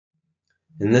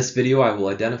In this video, I will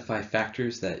identify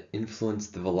factors that influence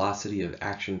the velocity of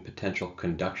action potential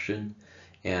conduction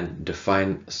and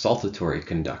define saltatory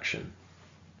conduction.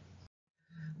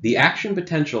 The action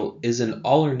potential is an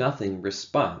all-or-nothing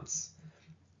response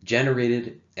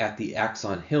generated at the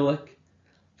axon hillock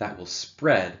that will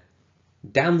spread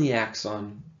down the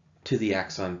axon to the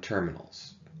axon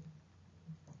terminals.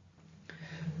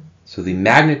 So the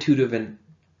magnitude of an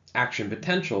action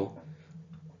potential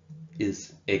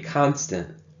is a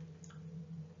constant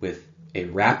with a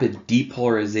rapid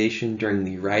depolarization during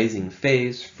the rising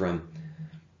phase from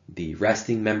the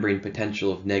resting membrane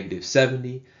potential of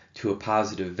 -70 to a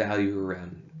positive value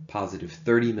around positive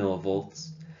 30 millivolts.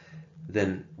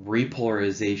 Then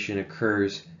repolarization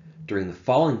occurs during the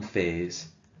falling phase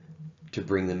to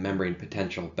bring the membrane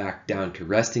potential back down to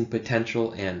resting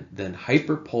potential, and then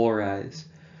hyperpolarize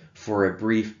for a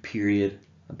brief period,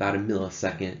 about a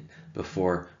millisecond,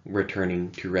 before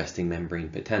returning to resting membrane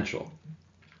potential.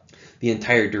 The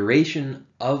entire duration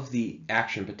of the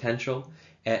action potential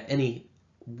at any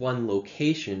one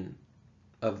location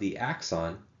of the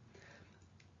axon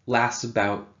lasts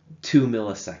about 2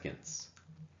 milliseconds.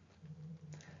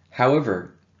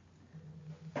 However,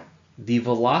 the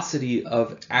velocity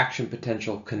of action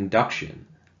potential conduction,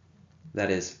 that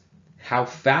is, how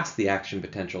fast the action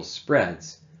potential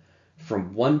spreads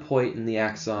from one point in the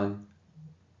axon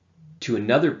to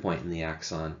another point in the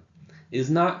axon, is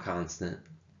not constant.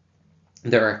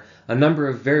 There are a number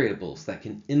of variables that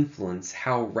can influence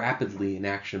how rapidly an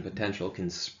action potential can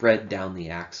spread down the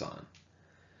axon.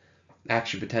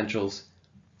 Action potentials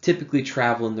typically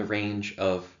travel in the range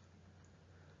of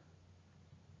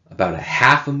about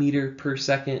 0.5 meter per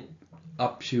second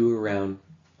up to around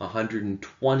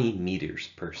 120 meters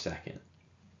per second.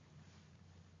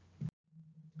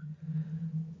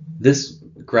 This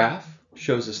graph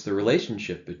shows us the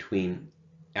relationship between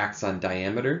axon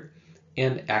diameter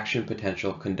and action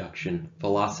potential conduction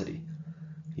velocity.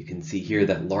 You can see here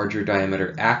that larger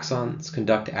diameter axons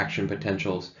conduct action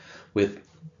potentials with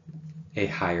a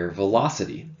higher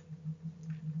velocity.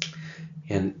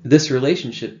 And this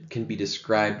relationship can be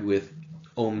described with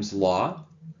Ohm's law.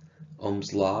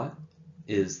 Ohm's law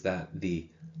is that the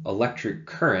electric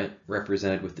current,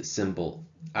 represented with the symbol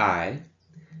I,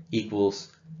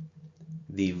 equals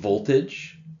the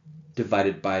voltage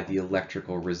divided by the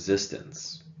electrical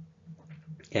resistance.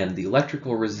 And the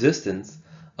electrical resistance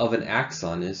of an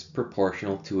axon is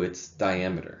proportional to its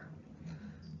diameter.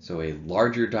 So a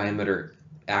larger diameter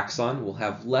axon will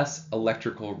have less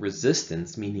electrical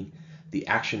resistance, meaning the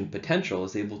action potential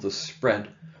is able to spread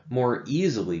more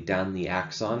easily down the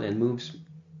axon and moves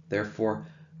therefore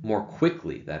more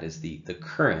quickly. That is, the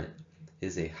current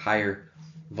is a higher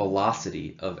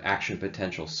velocity of action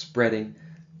potential spreading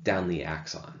down the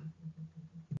axon.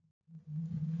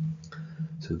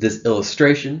 So this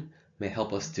illustration may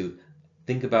help us to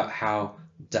think about how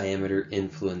diameter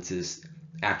influences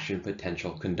action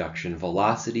potential conduction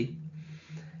velocity.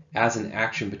 As an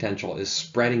action potential is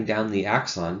spreading down the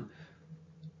axon,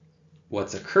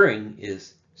 what's occurring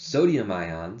is sodium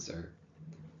ions are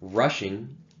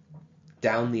rushing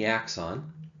down the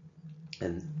axon,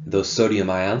 and those sodium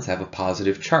ions have a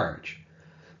positive charge.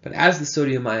 But as the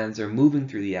sodium ions are moving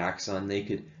through the axon, they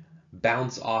could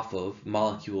bounce off of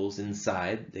molecules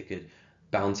inside. They could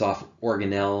bounce off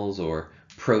organelles or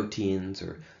proteins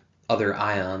or other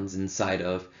ions inside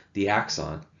of the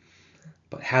axon.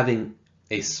 But having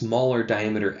a smaller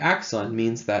diameter axon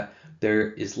means that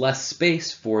there is less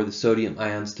space for the sodium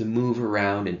ions to move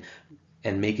around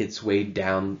and make its way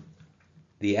down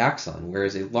the axon,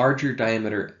 whereas a larger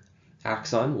diameter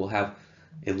axon will have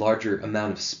a larger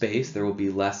amount of space. There will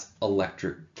be less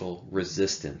electrical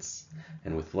resistance,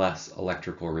 and with less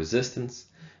electrical resistance,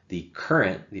 the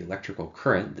current, the electrical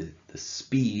current, the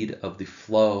speed of the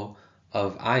flow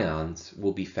of ions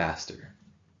will be faster.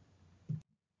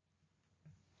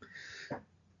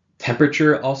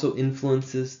 Temperature also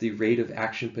influences the rate of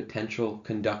action potential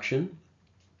conduction.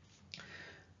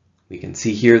 We can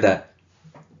see here that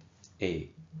an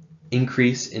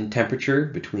increase in temperature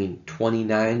between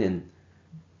 29 and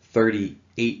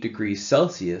 38 degrees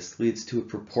Celsius leads to a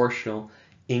proportional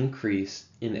increase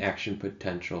in action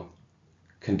potential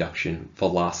conduction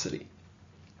velocity.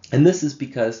 And this is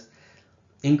because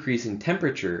increasing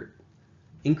temperature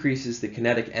increases the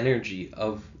kinetic energy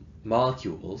of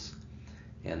molecules,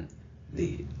 and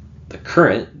the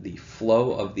current, the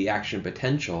flow of the action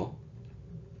potential,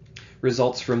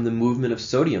 results from the movement of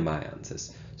sodium ions.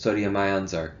 As sodium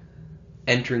ions are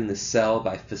entering the cell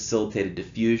by facilitated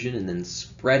diffusion and then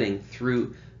spreading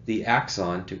through the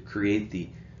axon to create the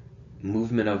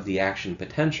movement of the action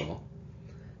potential,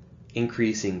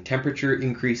 increasing temperature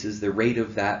increases the rate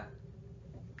of that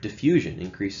diffusion,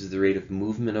 increases the rate of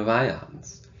movement of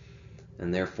ions,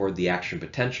 and therefore the action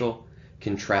potential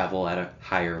can travel at a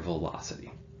higher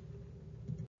velocity.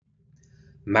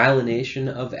 Myelination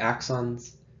of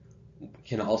axons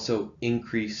can also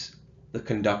increase the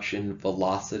conduction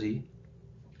velocity.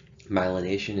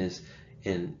 Myelination is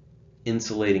an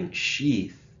insulating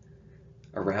sheath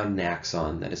around an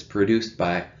axon that is produced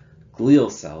by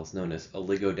glial cells known as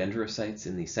oligodendrocytes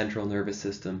in the central nervous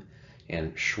system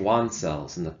and Schwann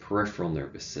cells in the peripheral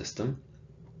nervous system.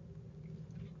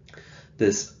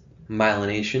 This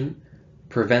myelination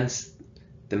prevents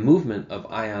the movement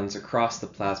of ions across the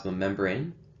plasma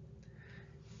membrane.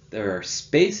 There are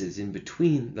spaces in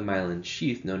between the myelin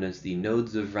sheath known as the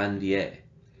nodes of Ranvier,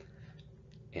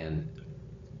 and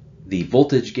the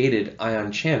voltage-gated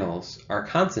ion channels are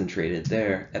concentrated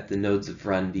there at the nodes of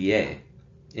Ranvier,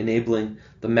 enabling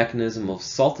the mechanism of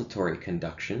saltatory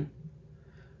conduction,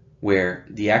 where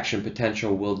the action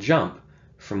potential will jump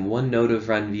from one node of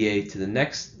Ranvier to the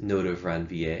next node of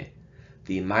Ranvier.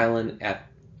 The myelin at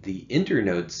the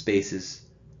internode spaces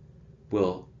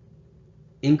will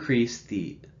increase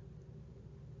the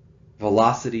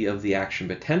velocity of the action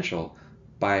potential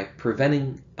by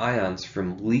preventing ions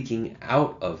from leaking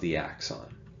out of the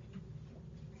axon.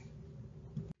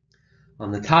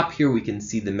 On the top here we can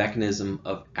see the mechanism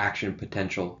of action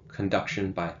potential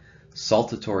conduction by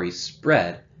saltatory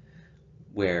spread,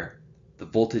 where the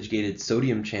voltage-gated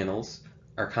sodium channels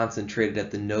are concentrated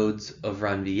at the nodes of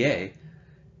Ranvier,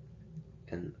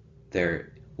 and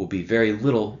there will be very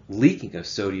little leaking of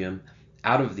sodium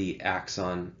out of the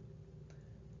axon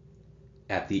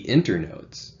at the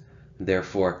internodes.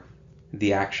 Therefore,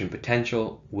 the action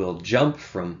potential will jump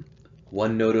from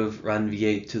one node of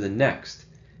Ranvier to the next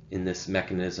in this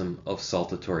mechanism of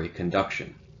saltatory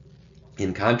conduction.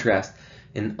 In contrast,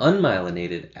 an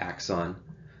unmyelinated axon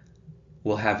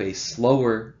will have a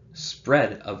slower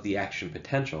spread of the action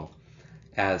potential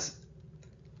as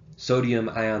sodium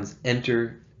ions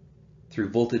enter through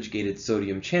voltage-gated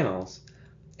sodium channels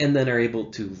and then are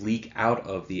able to leak out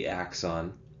of the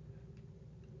axon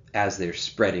as they're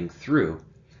spreading through.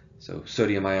 So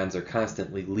sodium ions are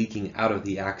constantly leaking out of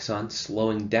the axon,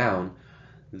 slowing down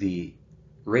the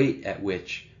rate at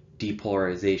which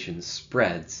depolarization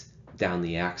spreads down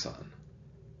the axon.